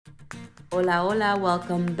Hola, hola,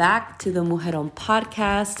 welcome back to the Mujeron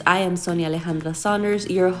podcast. I am Sonia Alejandra Saunders,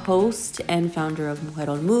 your host and founder of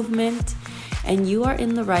Mujeron Movement. And you are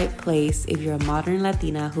in the right place if you're a modern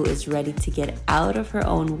Latina who is ready to get out of her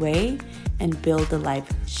own way and build the life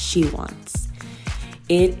she wants.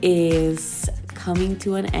 It is coming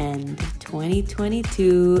to an end,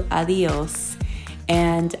 2022, adios.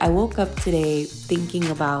 And I woke up today thinking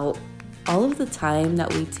about all of the time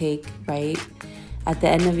that we take, right, at the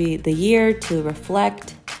end of the year to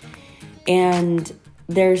reflect. And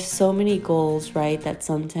there's so many goals, right, that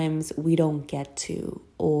sometimes we don't get to,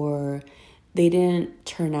 or they didn't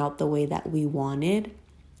turn out the way that we wanted.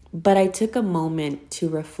 But I took a moment to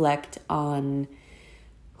reflect on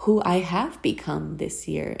who I have become this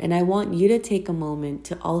year. And I want you to take a moment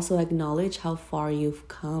to also acknowledge how far you've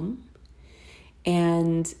come.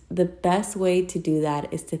 And the best way to do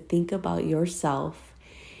that is to think about yourself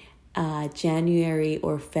January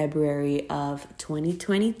or February of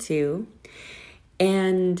 2022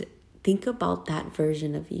 and think about that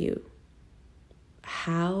version of you.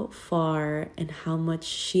 How far and how much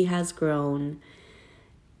she has grown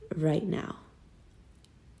right now.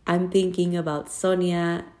 I'm thinking about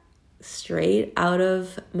Sonia straight out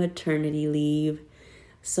of maternity leave.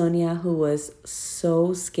 Sonia who was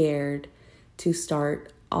so scared to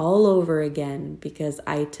start all over again because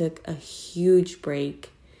I took a huge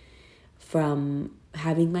break from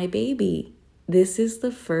having my baby. This is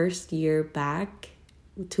the first year back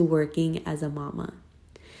to working as a mama.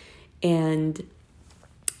 And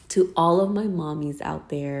to all of my mommies out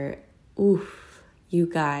there, oof, you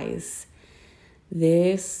guys,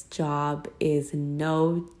 this job is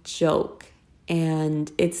no joke. And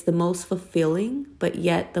it's the most fulfilling, but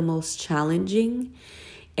yet the most challenging.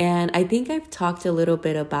 And I think I've talked a little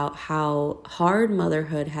bit about how hard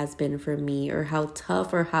motherhood has been for me, or how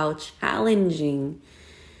tough or how challenging.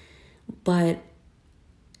 But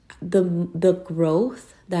the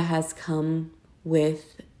growth that has come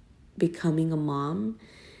with becoming a mom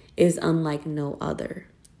is unlike no other.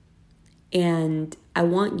 And I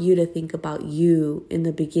want you to think about you in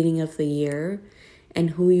the beginning of the year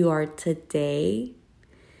and who you are today.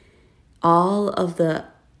 All of the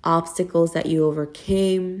obstacles that you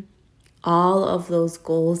overcame, all of those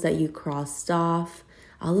goals that you crossed off,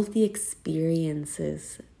 all of the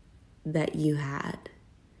experiences that you had,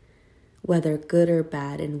 whether good or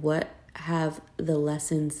bad, and what have the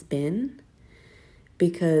lessons been,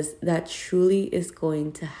 because that truly is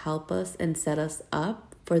going to help us and set us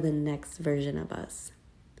up for the next version of us.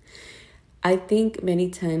 I think many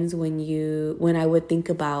times when I would think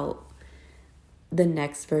about the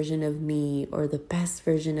next version of me or the best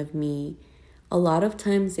version of me, a lot of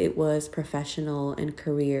times it was professional and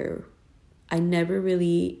career. I never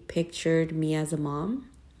really pictured me as a mom.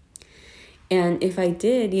 And if I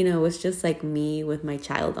did, it was just like me with my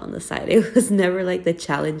child on the side. It was never like the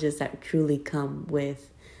challenges that truly come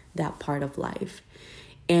with that part of life.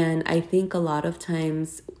 And I think a lot of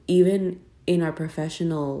times, even in our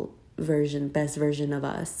professional version, best version of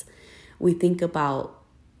us, we think about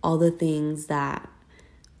all the things that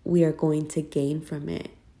we are going to gain from it.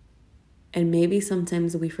 And maybe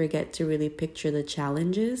sometimes we forget to really picture the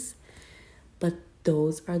challenges, but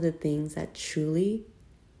those are the things that truly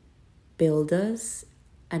build us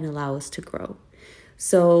and allow us to grow.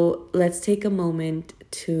 So let's take a moment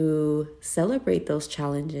to celebrate those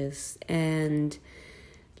challenges. And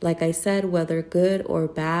like I said, whether good or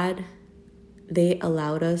bad, they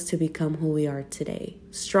allowed us to become who we are today.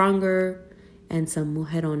 Stronger, and some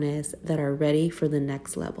mujerones that are ready for the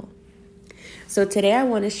next level. So today I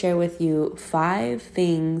want to share with you 5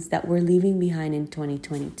 things that we're leaving behind in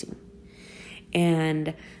 2022.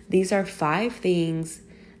 And these are 5 things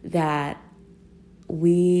that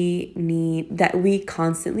we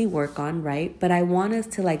constantly work on, right? But I want us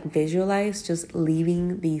to visualize just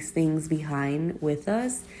leaving these things behind with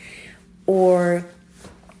us. Or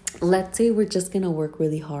let's say we're just going to work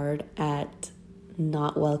really hard at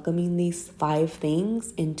not welcoming these 5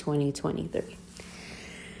 things in 2023.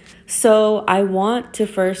 So I want to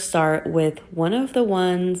first start with one of the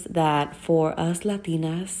ones that for us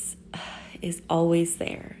Latinas is always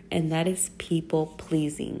there, and that is people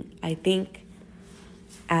pleasing. I think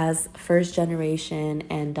as first generation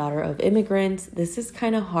and daughter of immigrants, this is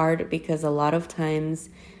kind of hard because a lot of times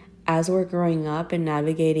as we're growing up and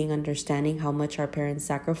navigating, understanding how much our parents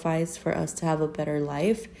sacrificed for us to have a better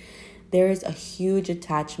life, there is a huge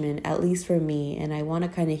attachment, at least for me, and I want to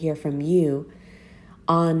kind of hear from you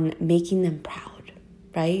on making them proud,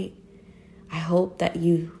 right? I hope that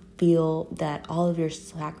you feel that all of your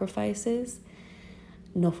sacrifices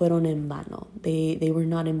no fueron en vano. They were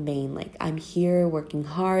not in vain. Like, I'm here working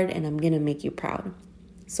hard and I'm going to make you proud.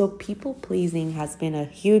 So people pleasing has been a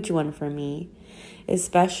huge one for me,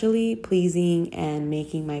 especially pleasing and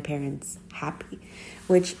making my parents happy,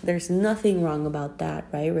 which there's nothing wrong about that,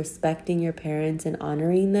 right? Respecting your parents and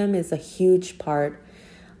honoring them is a huge part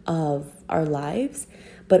of our lives.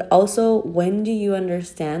 But also, when do you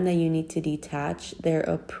understand that you need to detach their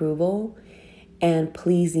approval and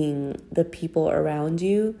pleasing the people around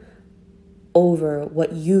you over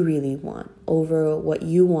what you really want, over what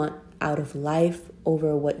you want out of life,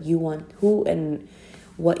 over what you want, who and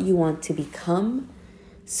what you want to become?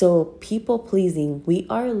 So people pleasing, we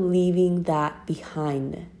are leaving that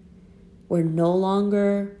behind. We're no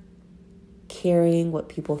longer caring what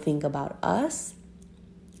people think about us.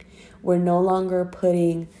 We're no longer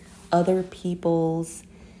putting other people's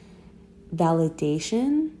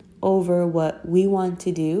validation over what we want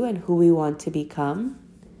to do and who we want to become.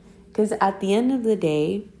 Because at the end of the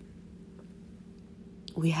day,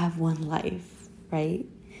 we have one life, right?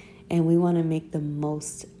 And we want to make the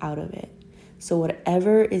most out of it. So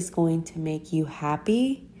whatever is going to make you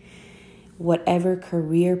happy, whatever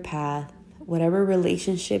career path, whatever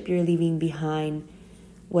relationship you're leaving behind,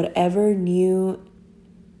 whatever new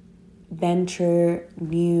venture,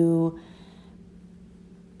 new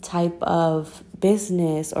type of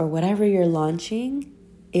business or whatever you're launching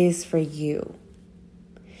is for you.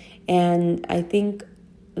 And I think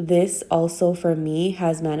this also for me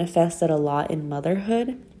has manifested a lot in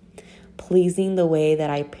motherhood, pleasing the way that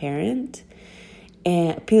I parent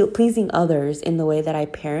and pleasing others in the way that I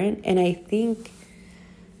parent. And I think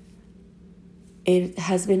it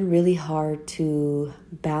has been really hard to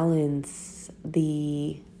balance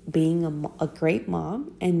the being a great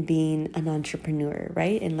mom and being an entrepreneur,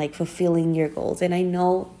 right? And like fulfilling your goals. And I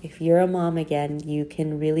know if you're a mom again, you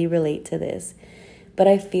can really relate to this. But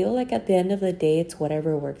I feel like at the end of the day, it's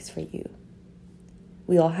whatever works for you.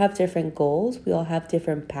 We all have different goals. We all have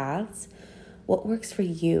different paths. What works for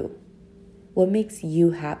you? What makes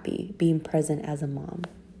you happy being present as a mom?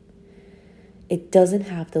 It doesn't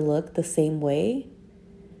have to look the same way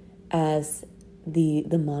as the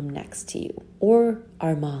mom next to you or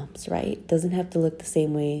our moms, right? It doesn't have to look the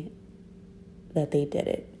same way that they did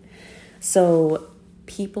it. So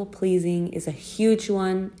people pleasing is a huge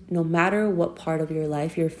one. No matter what part of your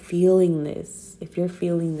life you're feeling this, if you're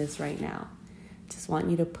feeling this right now, just want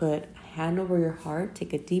you to put a hand over your heart,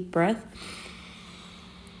 take a deep breath.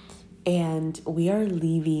 And we are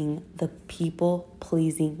leaving the people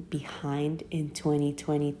pleasing behind in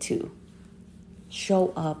 2022.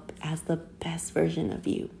 Show up as the best version of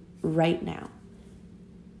you right now.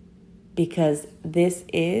 Because this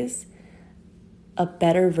is a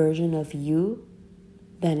better version of you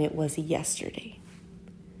than it was yesterday.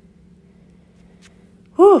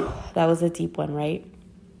 Whew, that was a deep one, right?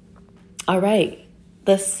 All right.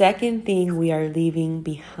 The second thing we are leaving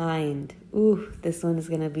behind. Ooh, this one is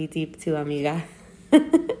going to be deep too, amiga.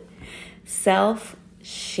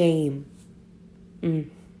 Self-shame.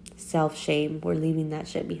 Self-shame. We're leaving that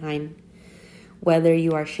shit behind. Whether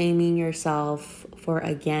you are shaming yourself for,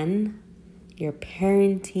 again, your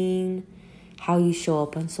parenting, how you show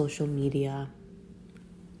up on social media,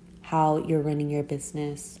 how you're running your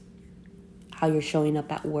business, how you're showing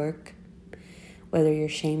up at work, whether you're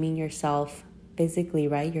shaming yourself physically,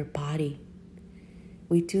 right? Your body.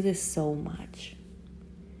 We do this so much.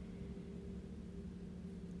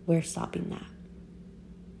 We're stopping that.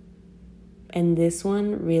 And this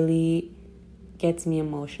one really gets me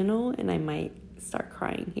emotional, and I might start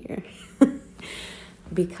crying here.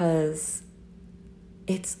 Because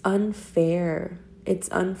it's unfair. It's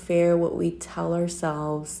unfair what we tell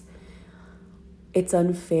ourselves. It's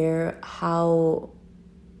unfair how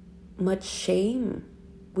much shame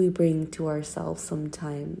we bring to ourselves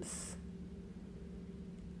sometimes.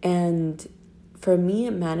 And for me,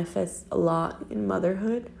 it manifests a lot in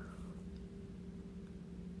motherhood.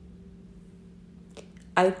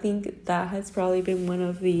 I think that has probably been one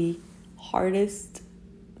of the hardest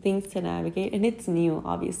things to navigate. And it's new,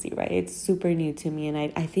 obviously, right? It's super new to me. And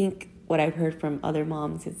I think what I've heard from other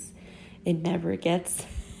moms is it never gets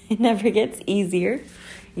easier.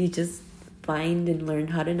 You just find and learn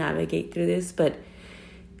how to navigate through this. But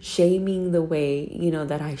shaming the way,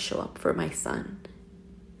 that I show up for my son.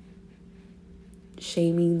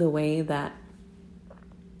 Shaming the way that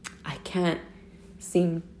I can't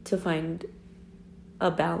seem to find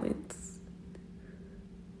a balance.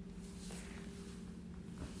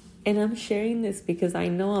 And I'm sharing this because I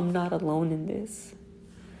know I'm not alone in this.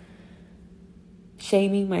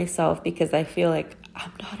 Shaming myself because I feel like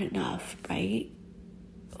I'm not enough, right?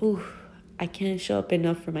 Ooh, I can't show up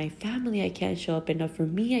enough for my family. I can't show up enough for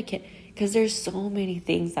me. I can't, because there's so many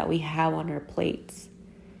things that we have on our plates.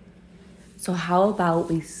 So how about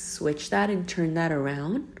we switch that and turn that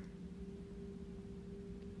around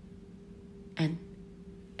and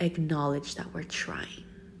acknowledge that we're trying.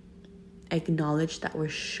 Acknowledge that we're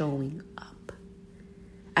showing up.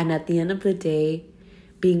 And at the end of the day,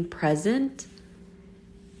 being present,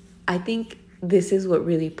 I think this is what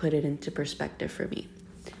really put it into perspective for me.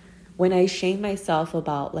 When I shame myself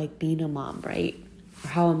about like being a mom, right? Or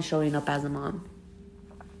how I'm showing up as a mom.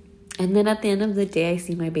 And then at the end of the day, I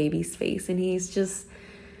see my baby's face and he's just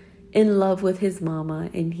in love with his mama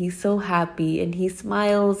and he's so happy and he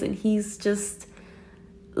smiles and he's just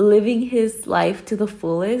living his life to the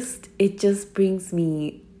fullest. It just brings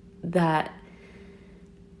me that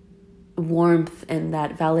warmth and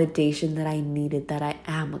that validation that I needed, that I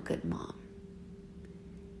am a good mom.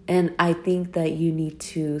 And I think that you need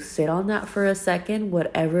to sit on that for a second,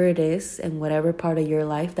 whatever it is and whatever part of your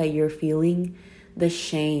life that you're feeling the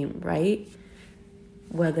shame, right?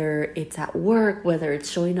 Whether it's at work, whether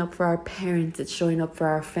it's showing up for our parents, it's showing up for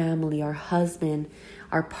our family, our husband,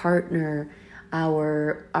 our partner,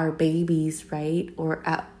 our babies, right? Or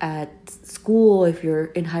at school, if you're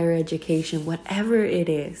in higher education, whatever it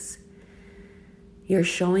is, you're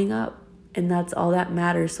showing up. And that's all that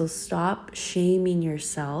matters. So stop shaming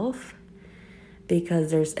yourself, because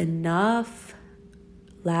there's enough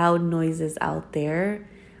loud noises out there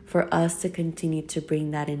for us to continue to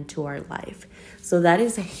bring that into our life. So that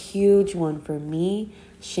is a huge one for me.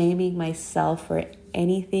 Shaming myself for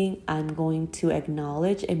anything, I'm going to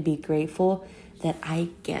acknowledge and be grateful that I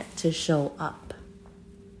get to show up.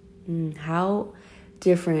 How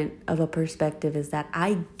different of a perspective is that?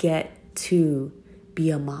 I get to be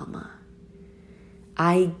a mama.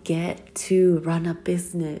 I get to run a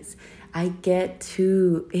business. I get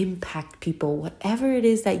to impact people. Whatever it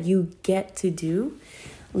is that you get to do,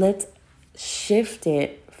 let's shift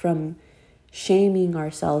it from shaming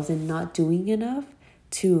ourselves and not doing enough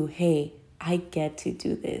to, hey, I get to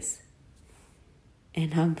do this.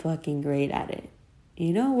 And I'm fucking great at it.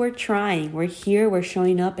 You know, we're trying. We're here. We're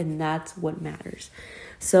showing up. And that's what matters.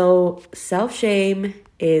 So self-shame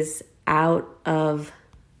is out of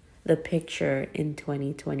the picture in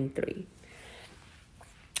 2023.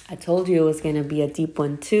 I told you it was going to be a deep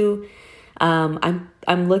one too. I'm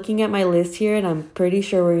looking at my list here and I'm pretty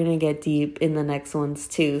sure we're going to get deep in the next ones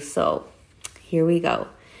too. So here we go.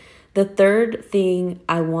 The third thing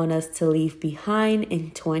I want us to leave behind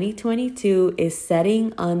in 2022 is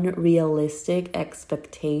setting unrealistic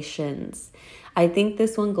expectations. I think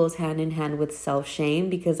this one goes hand in hand with self-shame,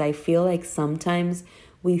 because I feel like sometimes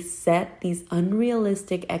we set these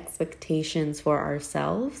unrealistic expectations for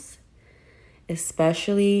ourselves,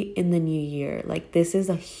 especially in the new year. Like, this is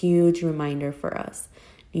a huge reminder for us.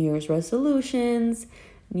 New Year's resolutions,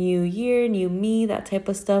 new year, new me, that type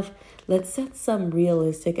of stuff. Let's set some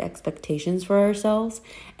realistic expectations for ourselves.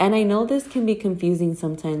 And I know this can be confusing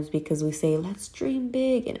sometimes because we say, let's dream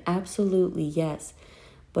big. And absolutely, yes.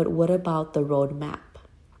 But what about the roadmap?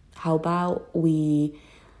 How about we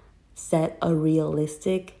set a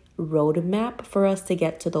realistic roadmap for us to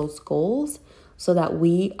get to those goals so that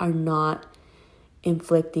we are not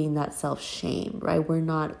inflicting that self-shame, right? We're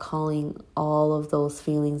not calling all of those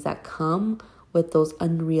feelings that come with those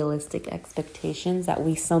unrealistic expectations that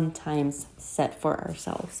we sometimes set for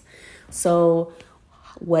ourselves. So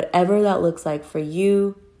whatever that looks like for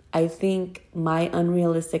you, I think my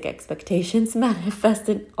unrealistic expectations manifest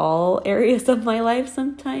in all areas of my life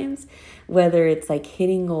sometimes, whether it's like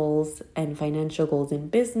hitting goals and financial goals in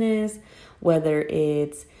business, whether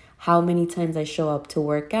it's how many times I show up to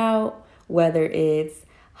work out, whether it's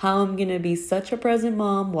how I'm going to be such a present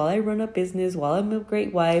mom while I run a business, while I'm a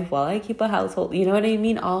great wife, while I keep a household. You know what I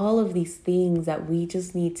mean? All of these things that we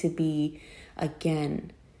just need to be,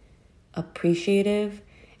 again, appreciative,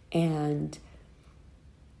 and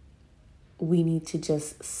we need to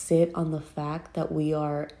just sit on the fact that we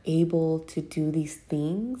are able to do these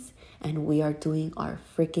things and we are doing our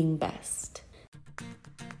freaking best.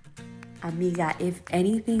 Amiga, if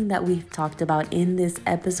anything that we've talked about in this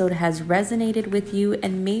episode has resonated with you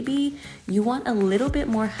and maybe you want a little bit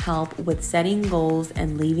more help with setting goals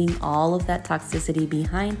and leaving all of that toxicity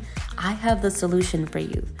behind, I have the solution for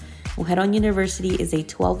you. Mujeron University is a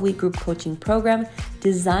 12-week group coaching program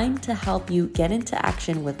designed to help you get into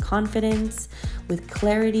action with confidence, with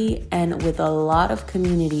clarity, and with a lot of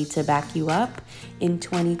community to back you up in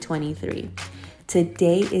 2023.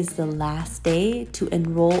 Today is the last day to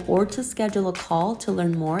enroll or to schedule a call to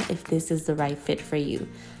learn more if this is the right fit for you.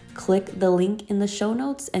 Click the link in the show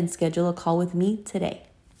notes and schedule a call with me today.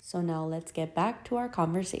 So now let's get back to our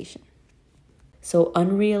conversation. So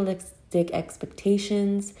unrealistic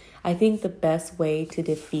expectations. I think the best way to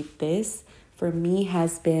defeat this for me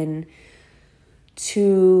has been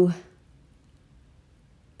to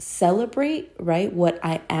celebrate, right, what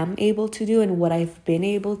I am able to do and what I've been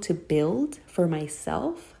able to build for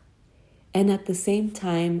myself. And at the same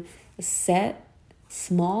time, set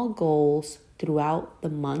small goals throughout the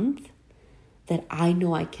month that I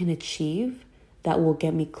know I can achieve that will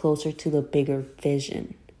get me closer to the bigger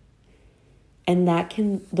vision. And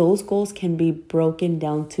those goals can be broken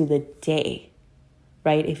down to the day,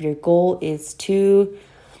 right? If your goal is to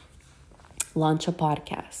launch a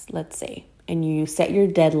podcast, let's say, and you set your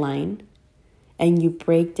deadline and you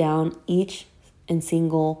break down each and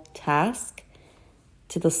single task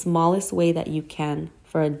to the smallest way that you can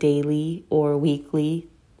for a daily or weekly,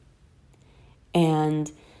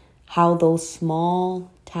 and how those small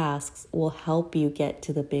tasks will help you get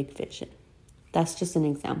to the big vision. That's just an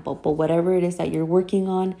example. But whatever it is that you're working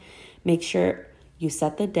on, make sure you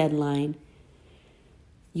set the deadline,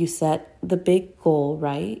 you set the big goal,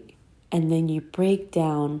 right? And then you break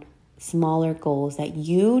down smaller goals that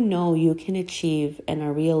you know you can achieve and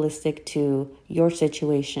are realistic to your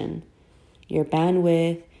situation, your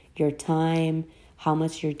bandwidth, your time, how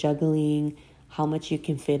much you're juggling, how much you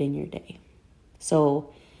can fit in your day.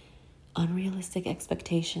 So, unrealistic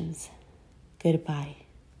expectations. Goodbye.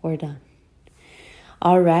 We're done.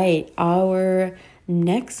 All right. Our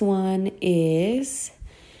next one is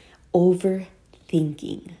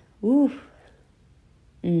overthinking. Ooh.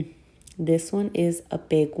 This one is a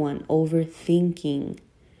big one. Overthinking.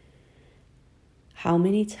 How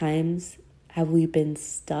many times have we been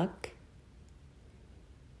stuck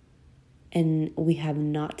and we have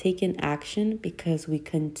not taken action because we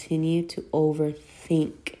continue to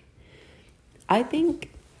overthink? I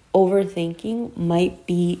think overthinking might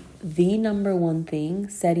be the number one thing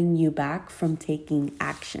setting you back from taking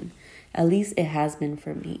action. At least it has been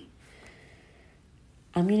for me.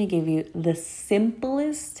 I'm going to give you the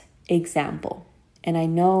simplest example. And I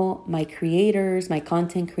know my creators, my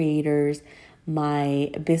content creators,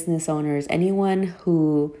 my business owners, anyone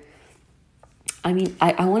who, I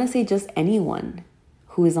want to say just anyone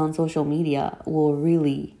who is on social media will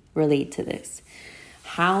really relate to this.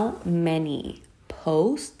 How many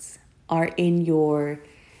posts are in your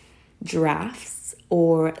drafts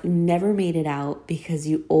or never made it out because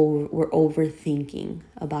you were overthinking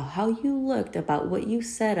about how you looked, about what you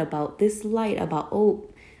said, about this light, about, oh,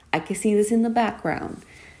 I can see this in the background.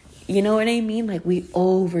 You know what I mean? Like, we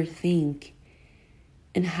overthink.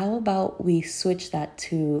 And how about we switch that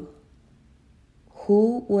to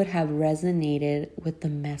who would have resonated with the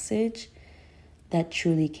message that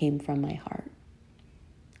truly came from my heart?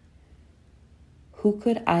 Who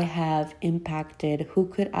could I have impacted? Who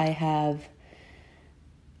could I have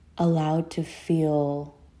allowed to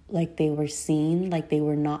feel like they were seen, like they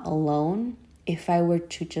were not alone, if I were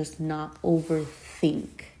to just not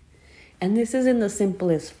overthink? And this is in the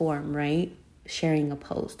simplest form, right? Sharing a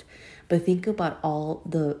post. But think about all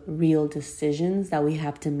the real decisions that we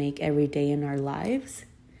have to make every day in our lives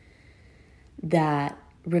that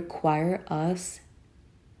require us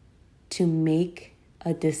to make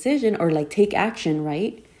a decision or like take action,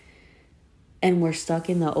 right? And we're stuck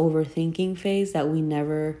in the overthinking phase that we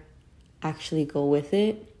never actually go with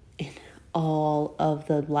it in all of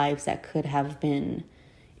the lives that could have been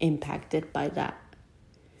impacted by that.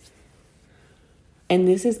 And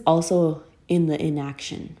this is also in the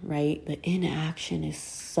inaction, right? The inaction is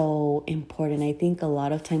so important. I think a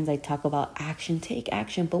lot of times I talk about action, take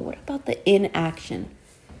action, but what about the inaction?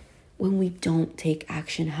 When we don't take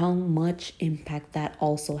action, how much impact that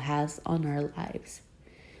also has on our lives.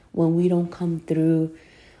 When we don't come through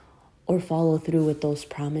or follow through with those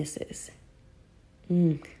promises.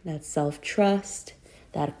 That self-trust,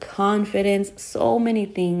 that confidence, so many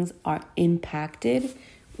things are impacted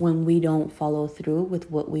when we don't follow through with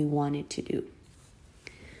what we wanted to do.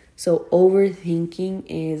 So overthinking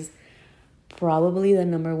is probably the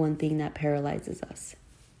number one thing that paralyzes us.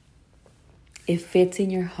 If it fits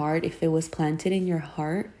in your heart, if it was planted in your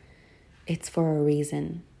heart, it's for a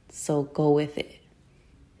reason. So go with it.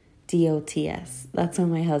 DOTS. That's what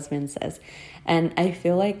my husband says. And I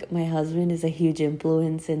feel like my husband is a huge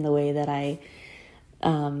influence in the way that I,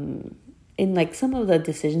 in like some of the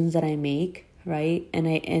decisions that I make, right?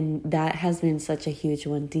 And that has been such a huge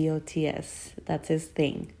one. DOTS. That's his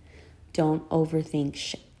thing. Don't overthink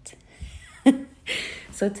shit.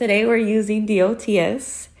 So today we're using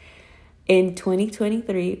DOTS. In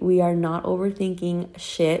 2023, we are not overthinking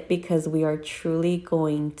shit because we are truly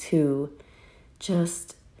going to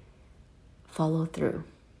just follow through.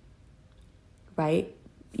 right?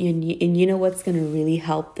 And you know what's going to really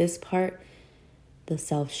help this part? The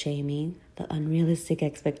self-shaming, the unrealistic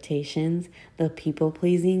expectations, the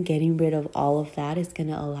people-pleasing, getting rid of all of that is going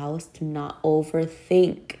to allow us to not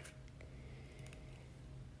overthink.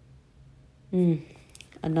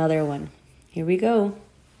 Another one. Here we go.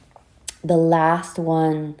 The last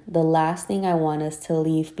one, the last thing I want us to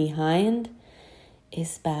leave behind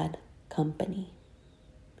is bad company.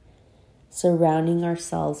 Surrounding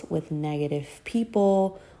ourselves with negative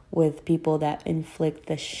people, with people that inflict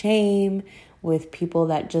the shame, with people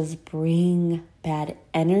that just bring bad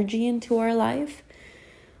energy into our life,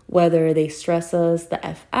 whether they stress us the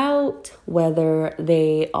F out, whether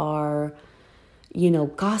they are,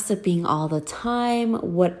 gossiping all the time,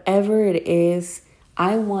 whatever it is,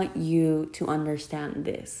 I want you to understand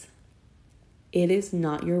this. It is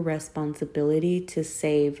not your responsibility to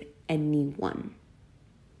save anyone.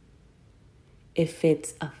 If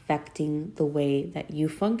it's affecting the way that you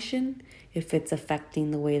function, if it's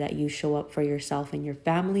affecting the way that you show up for yourself and your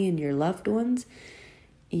family and your loved ones,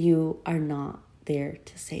 you are not there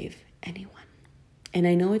to save anyone. And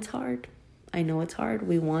I know it's hard.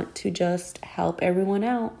 We want to just help everyone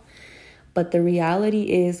out. But the reality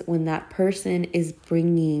is when that person is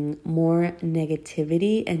bringing more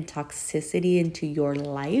negativity and toxicity into your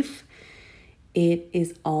life, it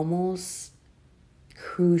is almost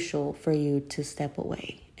crucial for you to step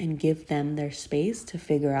away and give them their space to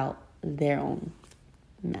figure out their own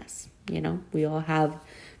mess. We all have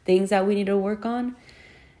things that we need to work on.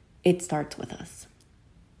 It starts with us.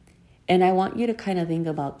 And I want you to kind of think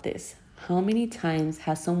about this. How many times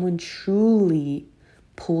has someone truly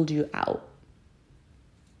pulled you out?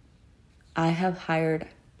 I have hired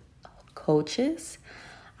coaches.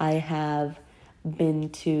 I have been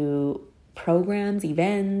to programs,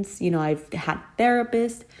 events, I've had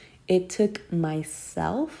therapists. It took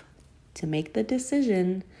myself to make the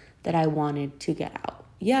decision that I wanted to get out.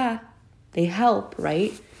 Yeah, they help,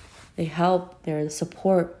 right? They help, they're the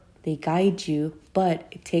support, they guide you, but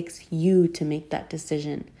it takes you to make that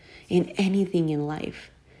decision in anything in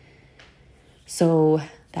life. So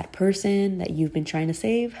that person that you've been trying to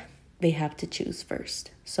save, they have to choose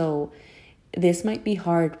first. So this might be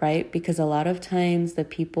hard, right? Because a lot of times the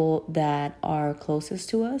people that are closest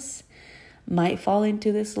to us might fall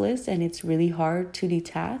into this list and it's really hard to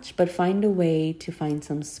detach, but find a way to find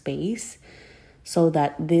some space so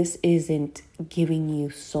that this isn't giving you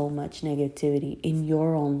so much negativity in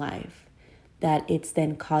your own life that it's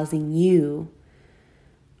then causing you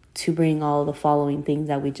to bring all the following things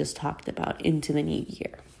that we just talked about into the new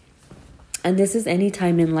year. And this is any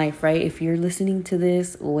time in life, right? If you're listening to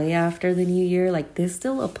this way after the new year, this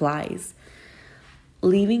still applies.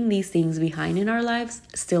 Leaving these things behind in our lives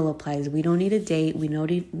still applies. We don't need a date. We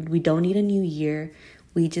don't need a new year.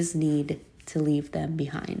 We just need to leave them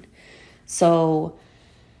behind. So,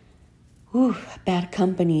 bad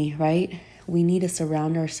company, right? We need to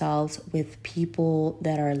surround ourselves with people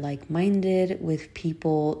that are like-minded, with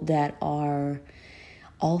people that are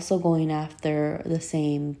also going after the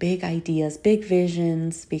same big ideas, big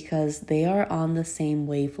visions, because they are on the same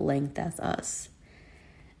wavelength as us.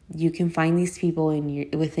 You can find these people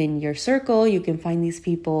within your circle. You can find these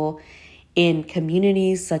people in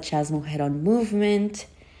communities such as Mujeron Movement.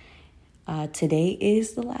 Today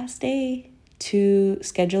is the last day to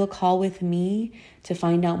schedule a call with me to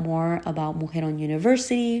find out more about Mujeron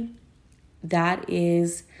University. That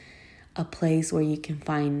is a place where you can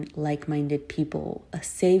find like-minded people, a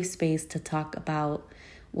safe space to talk about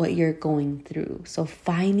what you're going through. So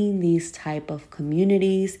finding these type of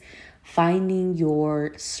communities, finding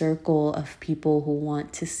your circle of people who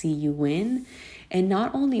want to see you win, and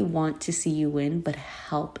not only want to see you win, but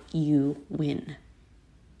help you win.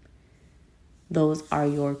 Those are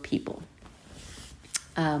your people.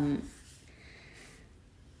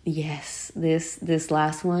 Yes, this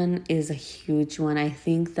last one is a huge one. I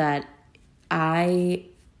think that I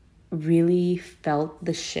really felt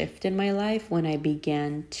the shift in my life when I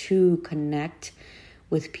began to connect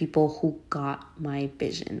with people who got my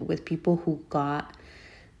vision, with people who got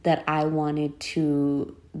that I wanted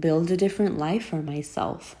to build a different life for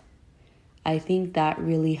myself. I think that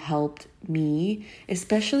really helped me,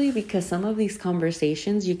 especially because some of these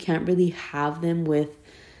conversations, you can't really have them with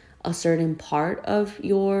a certain part of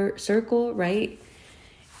your circle, right?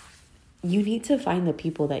 You need to find the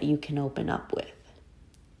people that you can open up with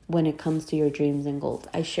when it comes to your dreams and goals.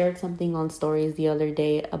 I shared something on stories the other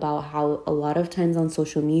day about how a lot of times on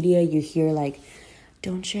social media, you hear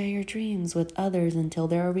don't share your dreams with others until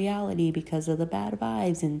they're a reality because of the bad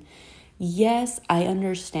vibes. And yes, I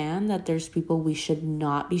understand that there's people we should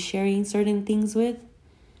not be sharing certain things with.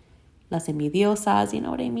 las envidiosas, you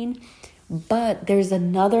know what I mean? But there's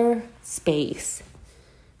another space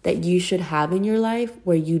that you should have in your life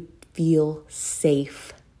where you feel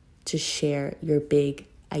safe to share your big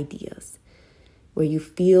ideas, where you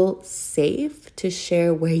feel safe to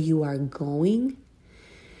share where you are going,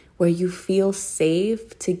 where you feel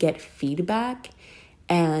safe to get feedback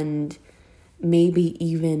and maybe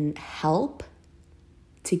even help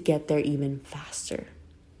to get there even faster.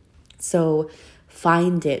 So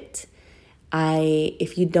find it.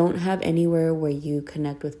 If you don't have anywhere where you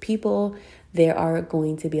connect with people, there are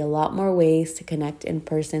going to be a lot more ways to connect in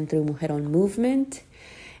person through Mujeron Movement.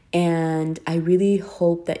 And I really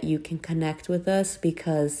hope that you can connect with us,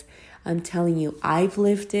 because I'm telling you, I've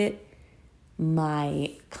lived it.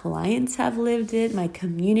 My clients have lived it. My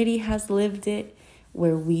community has lived it,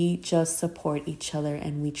 where we just support each other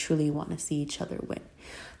and we truly want to see each other win.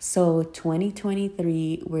 So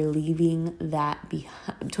 2023, we're leaving that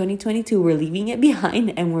behind. 2022, we're leaving it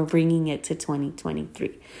behind and we're bringing it to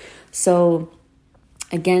 2023. So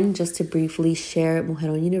again, just to briefly share,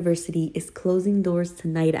 Mujeron University is closing doors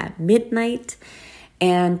tonight at midnight.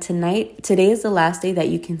 And today is the last day that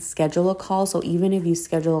you can schedule a call. So even if you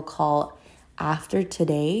schedule a call after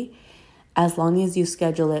today, as long as you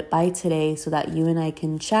schedule it by today so that you and I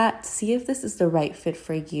can chat, see if this is the right fit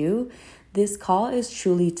for you. This call is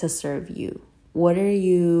truly to serve you. What are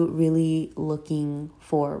you really looking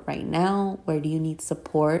for right now? Where do you need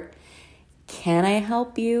support? Can I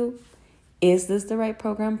help you? Is this the right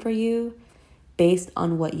program for you? Based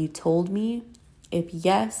on what you told me. If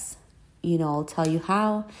yes, I'll tell you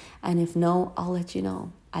how. And if no, I'll let you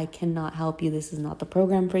know. I cannot help you. This is not the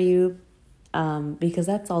program for you. Because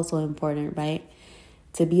that's also important, right?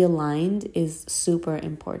 To be aligned is super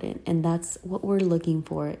important. And that's what we're looking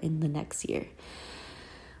for in the next year.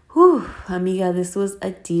 Whew, amiga, this was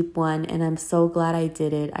a deep one. And I'm so glad I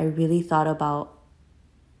did it. I really thought about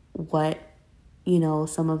what,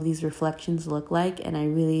 some of these reflections look like. And I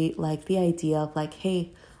really like the idea of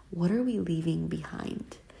hey, what are we leaving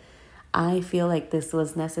behind? I feel like this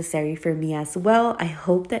was necessary for me as well. I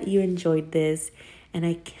hope that you enjoyed this. And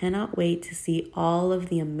I cannot wait to see all of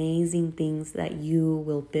the amazing things that you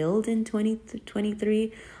will build in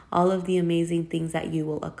 2023, all of the amazing things that you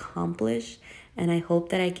will accomplish. And I hope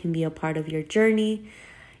that I can be a part of your journey.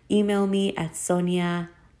 Email me at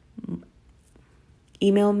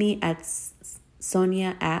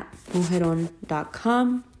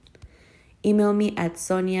sonia@mujeron.com. Email me at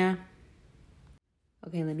Sonia.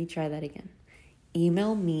 Okay, let me try that again.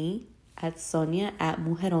 Email me at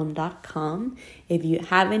sonia@mujeron.com. If you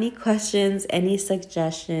have any questions, any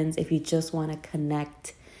suggestions, if you just want to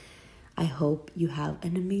connect, I hope you have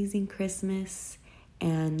an amazing Christmas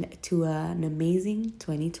and to an amazing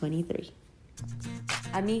 2023.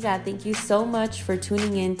 Amiga, thank you so much for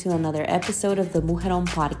tuning in to another episode of the Mujeron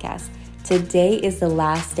podcast. Today is the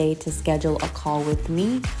last day to schedule a call with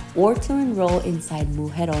me or to enroll inside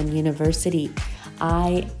Mujeron University.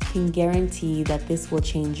 I can guarantee that this will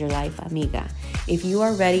change your life, amiga. If you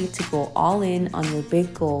are ready to go all in on your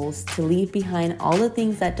big goals, to leave behind all the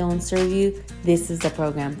things that don't serve you, this is the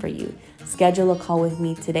program for you. Schedule a call with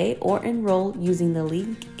me today or enroll using the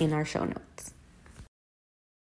link in our show notes.